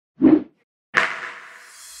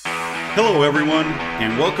Hello, everyone,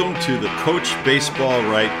 and welcome to the Coach Baseball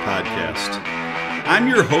Right podcast. I'm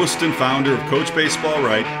your host and founder of Coach Baseball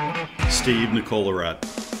Right, Steve Nicolarat.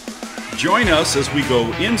 Join us as we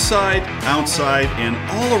go inside, outside, and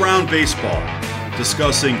all around baseball,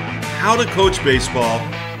 discussing how to coach baseball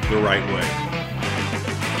the right way.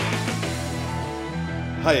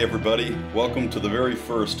 Hi, everybody. Welcome to the very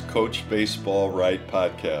first Coach Baseball Right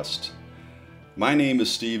podcast. My name is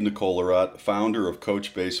Steve Nicolarat, founder of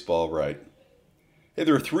Coach Baseball Right. Hey,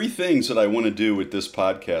 there are three things that I want to do with this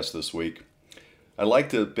podcast this week. I'd like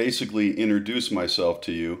to basically introduce myself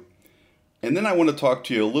to you, and then I want to talk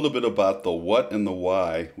to you a little bit about the what and the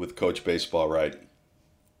why with Coach Baseball Right.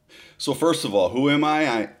 So first of all, who am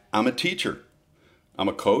I? I'm a teacher. I'm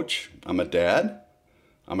a coach. I'm a dad.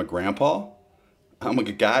 I'm a grandpa. I'm a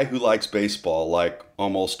guy who likes baseball like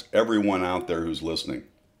almost everyone out there who's listening.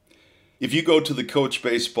 If you go to the Coach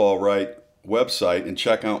Baseball Right website and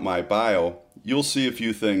check out my bio, you'll see a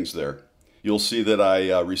few things there. You'll see that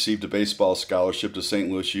I received a baseball scholarship to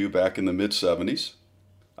St. Louis U back in the mid-'70s.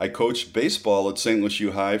 I coached baseball at St. Louis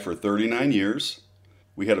U High for 39 years.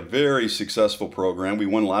 We had a very successful program. We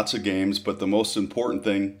won lots of games, but the most important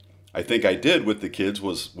thing I think I did with the kids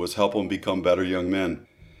was help them become better young men.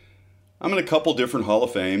 I'm in a couple different Hall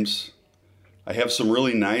of Fames. I have some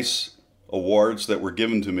really nice awards that were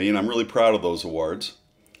given to me, and I'm really proud of those awards.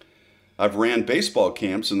 I've ran baseball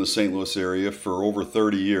camps in the St. Louis area for over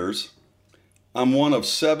 30 years. I'm one of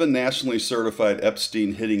 7 nationally certified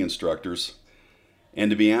Epstein hitting instructors, and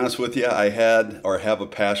to be honest with you, I had or have a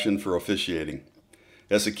passion for officiating.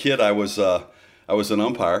 As a kid, I was an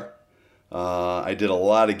umpire. I did a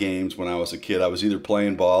lot of games when I was a kid. I was either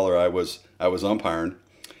playing ball or I was umpiring.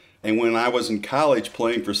 And when I was in college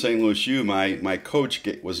playing for St. Louis U, my coach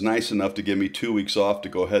was nice enough to give me 2 weeks off to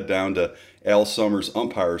go head down to Al Summers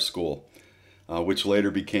Umpire School, which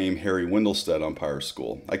later became Harry Wendelstedt Umpire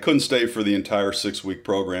School. I couldn't stay for the entire 6-week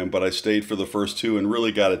program, but I stayed for the first 2 and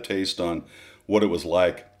really got a taste on what it was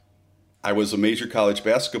like. I was a major college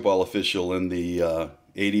basketball official in the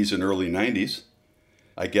 80s and early 90s.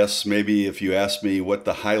 I guess maybe if you asked me what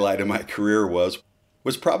the highlight of my career was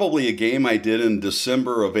probably a game I did in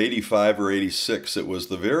December of 85 or 86. It was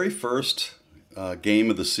the very first game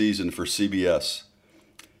of the season for CBS.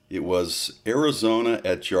 It was Arizona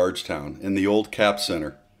at Georgetown in the old Cap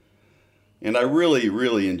Center. And I really,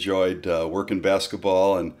 really enjoyed working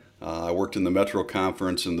basketball, and I worked in the Metro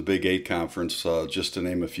Conference and the Big 8 Conference, just to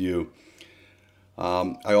name a few.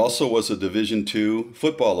 I also was a Division II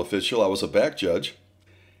football official. I was a back judge,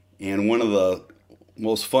 and one of the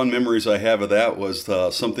most fun memories I have of that was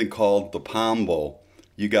something called the Palm Bowl.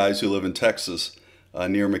 You guys who live in Texas,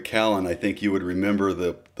 near McAllen, I think you would remember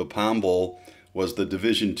the Palm Bowl was the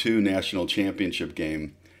Division II national championship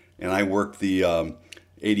game. And I worked the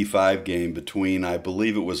 85 game between, I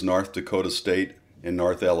believe it was North Dakota State and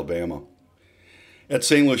North Alabama. At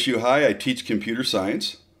St. Louis U High, I teach computer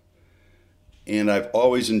science. And I've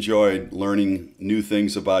always enjoyed learning new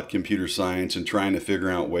things about computer science and trying to figure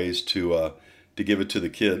out ways to give it to the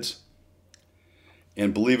kids.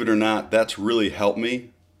 And believe it or not, that's really helped me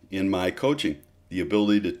in my coaching, the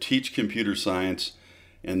ability to teach computer science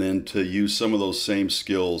and then to use some of those same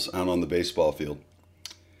skills out on the baseball field.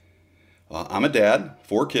 I'm a dad,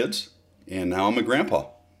 4 kids, and now I'm a grandpa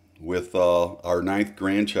with our 9th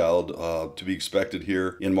grandchild to be expected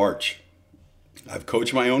here in March. I've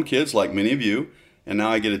coached my own kids like many of you, and now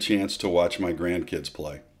I get a chance to watch my grandkids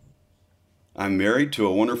play. I'm married to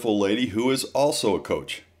a wonderful lady who is also a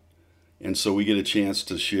coach. And so we get a chance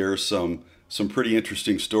to share some pretty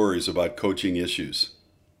interesting stories about coaching issues.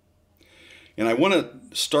 And I want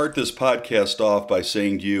to start this podcast off by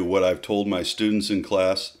saying to you what I've told my students in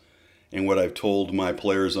class and what I've told my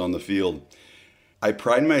players on the field. I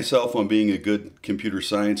pride myself on being a good computer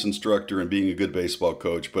science instructor and being a good baseball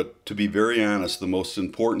coach, but to be very honest, the most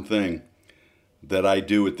important thing that I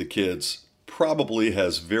do with the kids probably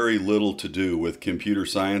has very little to do with computer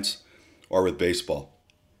science or with baseball.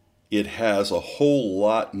 It has a whole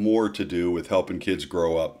lot more to do with helping kids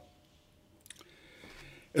grow up.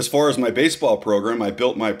 As far as my baseball program, I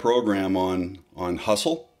built my program on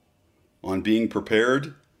hustle, on being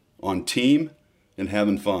prepared, on team, and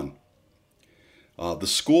having fun. The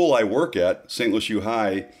school I work at, St. Louis U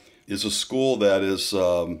High, is a school that is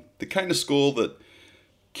the kind of school that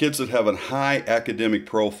kids that have a high academic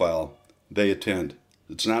profile, they attend.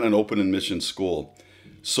 It's not an open admission school.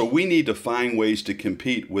 So we need to find ways to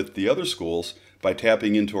compete with the other schools by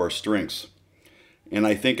tapping into our strengths. And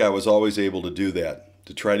I think I was always able to do that,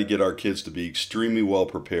 to try to get our kids to be extremely well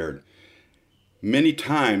prepared. Many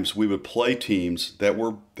times we would play teams that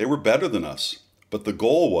were better than us, but the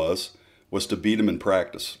goal was was to beat them in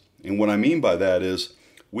practice. And what I mean by that is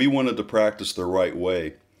we wanted to practice the right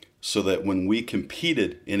way so that when we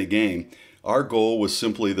competed in a game, our goal was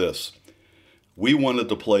simply this. We wanted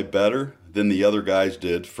to play better than the other guys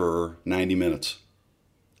did for 90 minutes.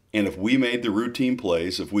 And if we made the routine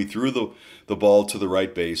plays, if we threw the ball to the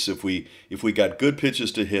right base, if we got good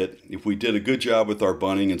pitches to hit, if we did a good job with our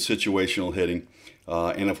bunting and situational hitting,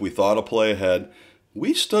 and if we thought a play ahead,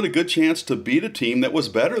 we stood a good chance to beat a team that was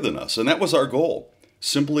better than us. And that was our goal,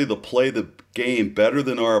 simply to play the game better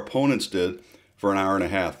than our opponents did for an hour and a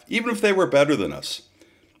half, even if they were better than us.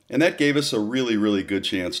 And that gave us a really, really good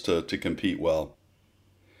chance to compete well.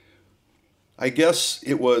 I guess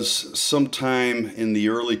it was sometime in the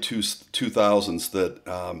early 2000s that,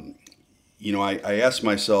 I asked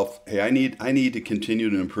myself, hey, I need to continue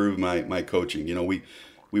to improve my coaching.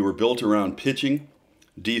 We were built around pitching,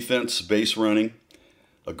 defense, base running,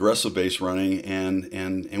 aggressive base running,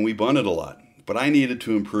 and we bunted a lot. But I needed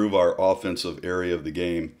to improve our offensive area of the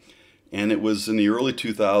game. And it was in the early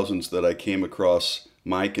 2000s that I came across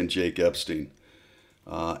Mike and Jake Epstein.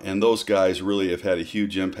 And those guys really have had a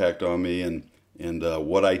huge impact on me and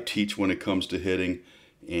what I teach when it comes to hitting,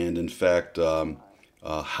 and in fact,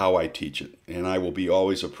 how I teach it. And I will be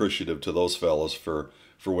always appreciative to those fellows for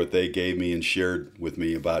what they gave me and shared with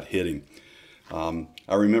me about hitting.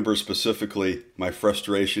 I remember specifically my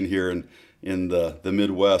frustration here in the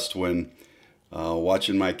Midwest when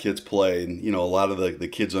watching my kids play. And, a lot of the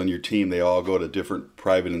kids on your team, they all go to different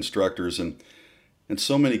private instructors, and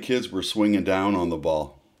so many kids were swinging down on the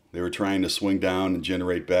ball. They were trying to swing down and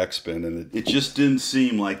generate backspin, and it just didn't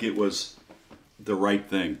seem like it was the right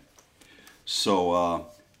thing. So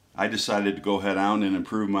I decided to go head on and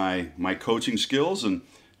improve my coaching skills, and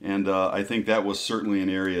I think that was certainly an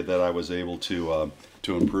area that I was able to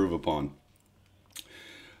improve upon.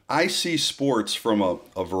 I see sports from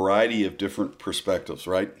a variety of different perspectives,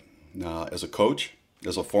 right? As a coach,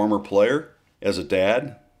 as a former player, as a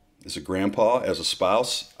dad, as a grandpa, as a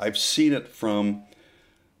spouse, I've seen it from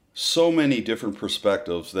so many different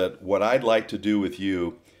perspectives that what I'd like to do with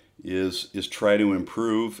you is try to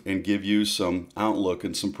improve and give you some outlook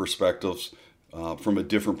and some perspectives from a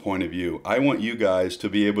different point of view. I want you guys to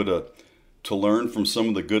be able to learn from some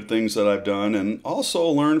of the good things that I've done and also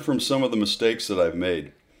learn from some of the mistakes that I've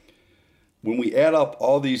made. When we add up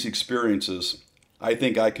all these experiences, I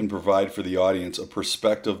think I can provide for the audience a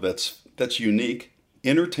perspective that's unique,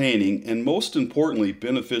 entertaining, and most importantly,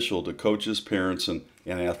 beneficial to coaches, parents, and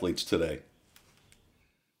athletes today.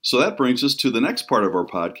 So that brings us to the next part of our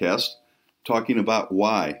podcast, talking about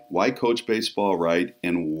why coach baseball right,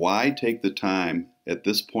 and why take the time at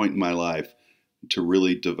this point in my life to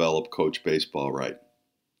really develop coach baseball right.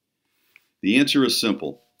 The answer is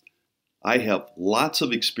simple. I have lots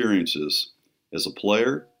of experiences as a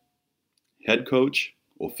player, head coach,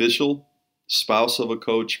 official, spouse of a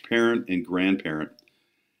coach, parent, and grandparent.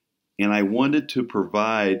 And I wanted to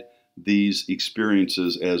provide these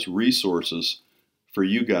experiences as resources for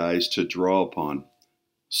you guys to draw upon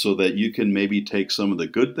so that you can maybe take some of the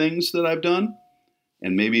good things that I've done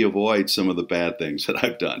and maybe avoid some of the bad things that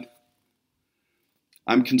I've done.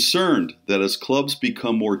 I'm concerned that as clubs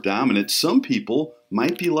become more dominant, some people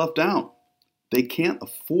might be left out. They can't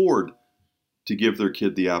afford to give their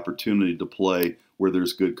kid the opportunity to play where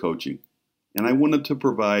there's good coaching. And I wanted to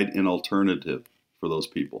provide an alternative for those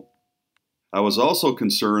people. I was also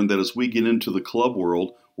concerned that as we get into the club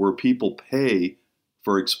world where people pay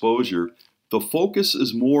for exposure, the focus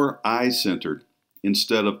is more eye-centered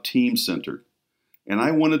instead of team-centered. And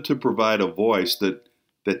I wanted to provide a voice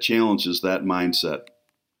that challenges that mindset.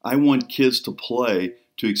 I want kids to play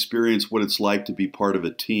to experience what it's like to be part of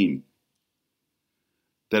a team.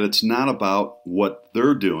 That it's not about what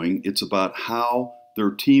they're doing, it's about how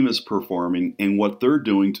their team is performing and what they're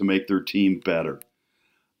doing to make their team better.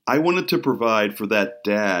 I wanted to provide for that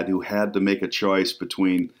dad who had to make a choice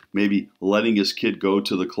between maybe letting his kid go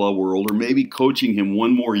to the club world or maybe coaching him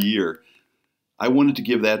one more year. I wanted to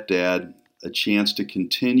give that dad a chance to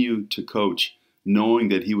continue to coach, knowing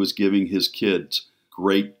that he was giving his kids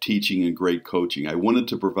great teaching and great coaching. I wanted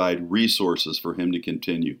to provide resources for him to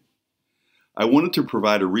continue. I wanted to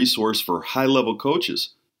provide a resource for high-level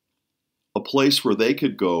coaches, a place where they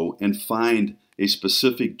could go and find a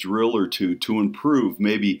specific drill or two to improve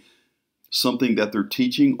maybe something that they're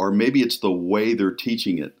teaching, or maybe it's the way they're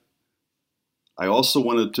teaching it. I also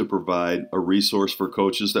wanted to provide a resource for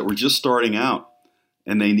coaches that were just starting out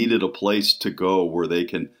and they needed a place to go where they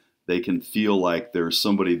can feel like there's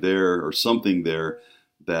somebody there or something there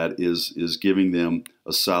that is giving them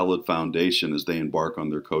a solid foundation as they embark on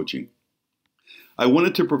their coaching. I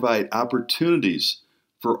wanted to provide opportunities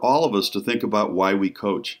for all of us to think about why we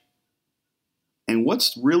coach and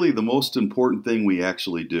what's really the most important thing we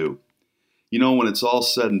actually do. You know, when it's all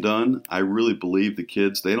said and done, I really believe the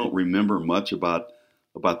kids, they don't remember much about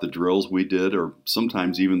the drills we did, or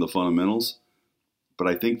sometimes even the fundamentals, but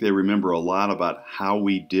I think they remember a lot about how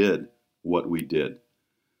we did what we did.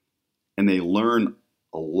 And they learn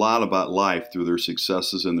a lot about life through their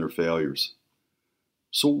successes and their failures.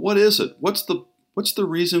 So what is it? What's the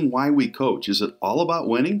reason why we coach? Is it all about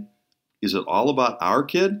winning? Is it all about our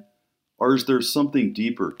kid? Or is there something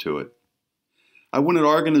deeper to it? I wanted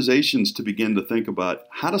organizations to begin to think about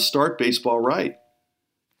how to start baseball right.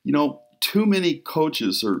 You know, too many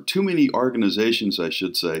coaches, or too many organizations, I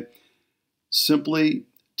should say, simply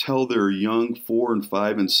tell their young 4 and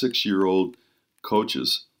 5 and 6-year-old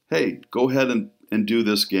coaches, hey, go ahead and do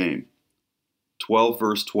this game. 12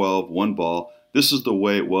 versus 12, one ball. This is the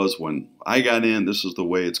way it was when I got in. This is the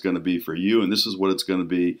way it's going to be for you. And this is what it's going to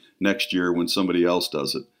be next year when somebody else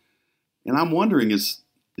does it. And I'm wondering, is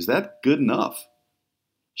that good enough?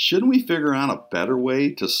 Shouldn't we figure out a better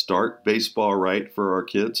way to start baseball right for our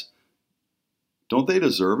kids? Don't they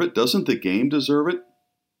deserve it? Doesn't the game deserve it?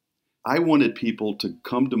 I wanted people to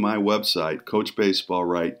come to my website, Coach Baseball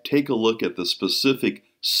Right, take a look at the specific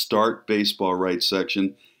Start Baseball Right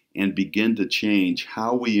section, and begin to change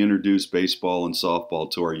how we introduce baseball and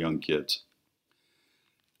softball to our young kids.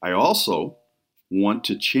 I also want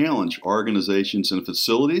to challenge organizations and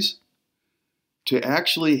facilities to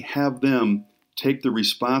actually have them take the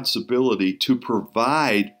responsibility to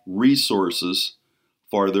provide resources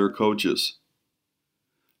for their coaches.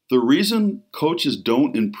 The reason coaches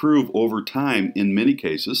don't improve over time in many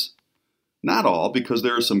cases, not all, because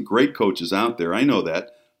there are some great coaches out there, I know that,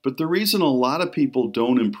 but the reason a lot of people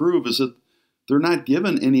don't improve is that they're not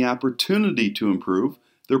given any opportunity to improve.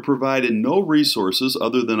 They're provided no resources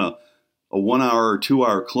other than a 1 hour or 2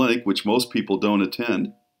 hour clinic, which most people don't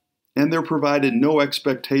attend, and they're provided no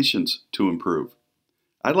expectations to improve.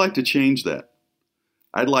 I'd like to change that.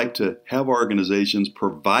 I'd like to have organizations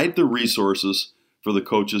provide the resources for the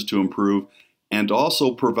coaches to improve and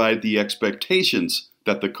also provide the expectations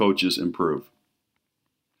that the coaches improve.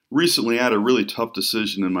 Recently, I had a really tough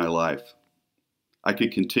decision in my life. I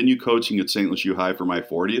could continue coaching at St. Louis U High for my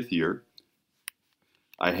 40th year.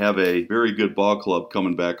 I have a very good ball club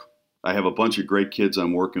coming back. I have a bunch of great kids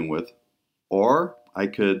I'm working with. Or I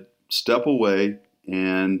could step away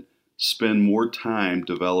and spend more time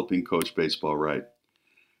developing Coach Baseball Right.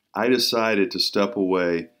 I decided to step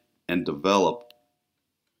away and develop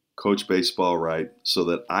Coach Baseball Right so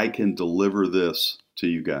that I can deliver this to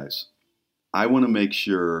you guys. I want to make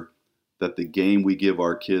sure that the game we give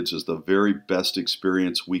our kids is the very best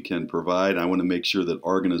experience we can provide. I want to make sure that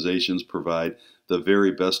organizations provide the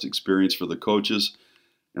very best experience for the coaches.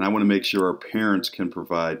 And I want to make sure our parents can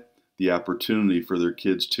provide the opportunity for their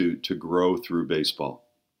kids to grow through baseball.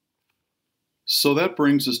 So that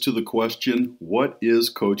brings us to the question, what is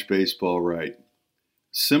Coach Baseball Right?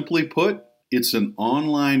 Simply put, it's an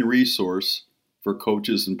online resource for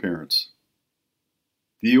coaches and parents.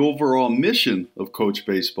 The overall mission of Coach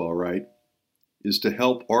Baseball Right is to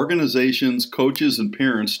help organizations, coaches, and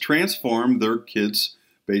parents transform their kids'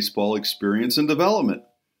 baseball experience and development.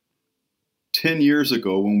 10 years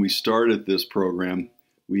ago, when we started this program,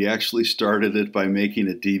 we actually started it by making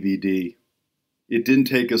a DVD. It didn't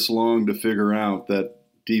take us long to figure out that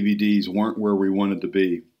DVDs weren't where we wanted to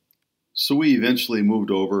be. So we eventually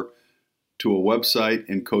moved over to a website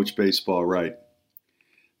and Coach Baseball Right.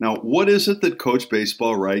 Now, what is it that Coach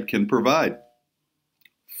Baseball Right can provide?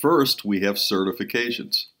 First, we have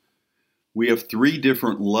certifications. We have 3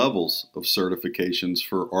 different levels of certifications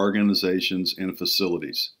for organizations and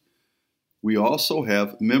facilities. We also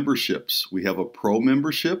have memberships. We have a pro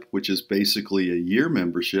membership, which is basically a year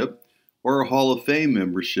membership, or a Hall of Fame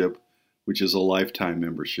membership, which is a lifetime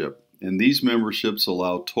membership. And these memberships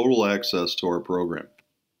allow total access to our program.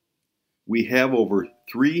 We have over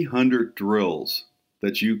 300 drills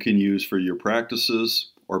that you can use for your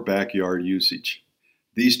practices or backyard usage.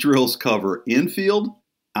 These drills cover infield,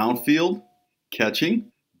 outfield,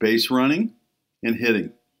 catching, base running, and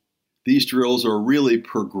hitting. These drills are really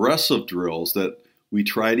progressive drills that we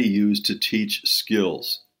try to use to teach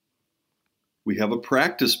skills. We have a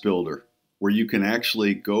practice builder where you can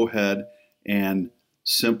actually go ahead and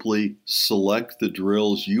simply select the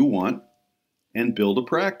drills you want and build a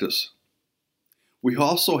practice. We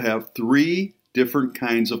also have 3 different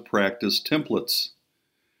kinds of practice templates.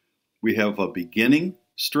 We have a beginning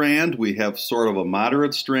strand, we have sort of a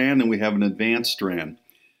moderate strand, and we have an advanced strand.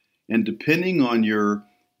 And depending on your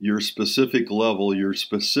specific level, your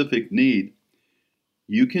specific need,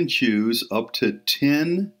 you can choose up to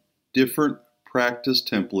 10 different practice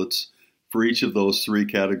templates for each of those 3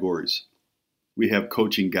 categories. We have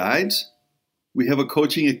coaching guides. We have a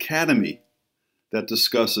coaching academy that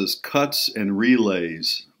discusses cuts and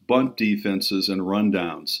relays, bunt defenses, and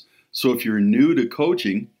rundowns. So if you're new to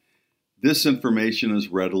coaching, this information is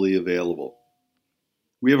readily available.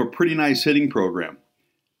 We have a pretty nice hitting program.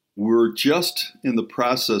 We're just in the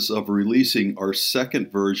process of releasing our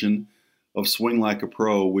second version of Swing Like a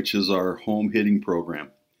Pro, which is our home hitting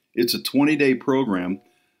program. It's a 20-day program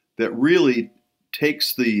that really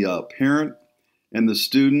takes the parent and the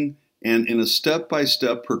student and in a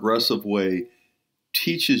step-by-step progressive way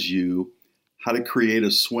teaches you how to create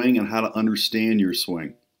a swing and how to understand your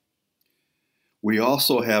swing. We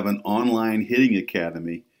also have an online hitting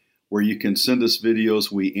academy where you can send us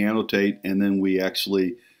videos, we annotate, and then we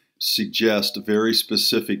actually suggest very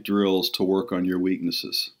specific drills to work on your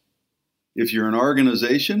weaknesses. If you're an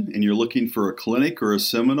organization and you're looking for a clinic or a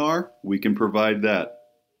seminar, we can provide that.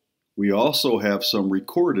 We also have some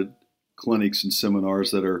recorded clinics and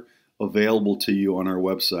seminars that are available to you on our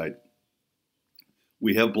website.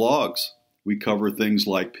 We have blogs. We cover things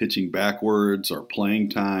like pitching backwards or playing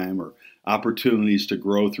time or opportunities to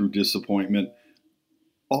grow through disappointment,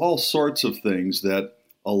 all sorts of things that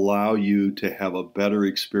allow you to have a better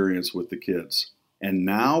experience with the kids. And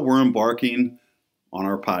now we're embarking on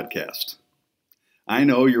our podcast. I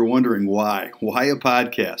know you're wondering why. Why a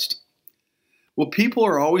podcast? Well, people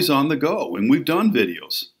are always on the go, and we've done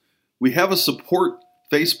videos. We have a support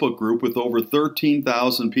Facebook group with over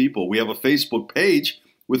 13,000 people. We have a Facebook page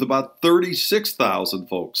with about 36,000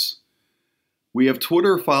 folks. We have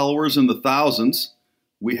Twitter followers in the thousands.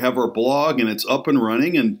 We have our blog, and it's up and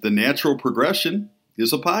running, and the natural progression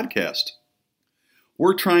is a podcast.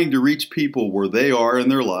 We're trying to reach people where they are in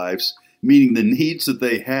their lives, meeting the needs that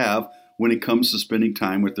they have when it comes to spending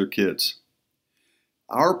time with their kids.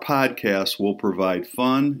 Our podcast will provide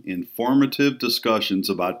fun, informative discussions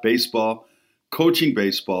about baseball, coaching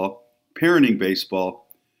baseball, parenting baseball,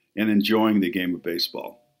 and enjoying the game of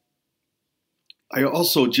baseball. I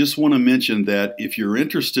also just want to mention that if you're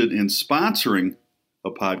interested in sponsoring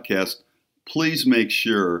a podcast, please make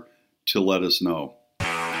sure to let us know.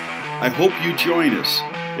 I hope you join us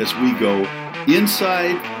as we go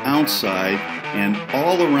inside, outside, and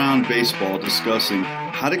all around baseball discussing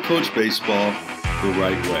how to coach baseball the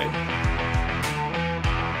right way.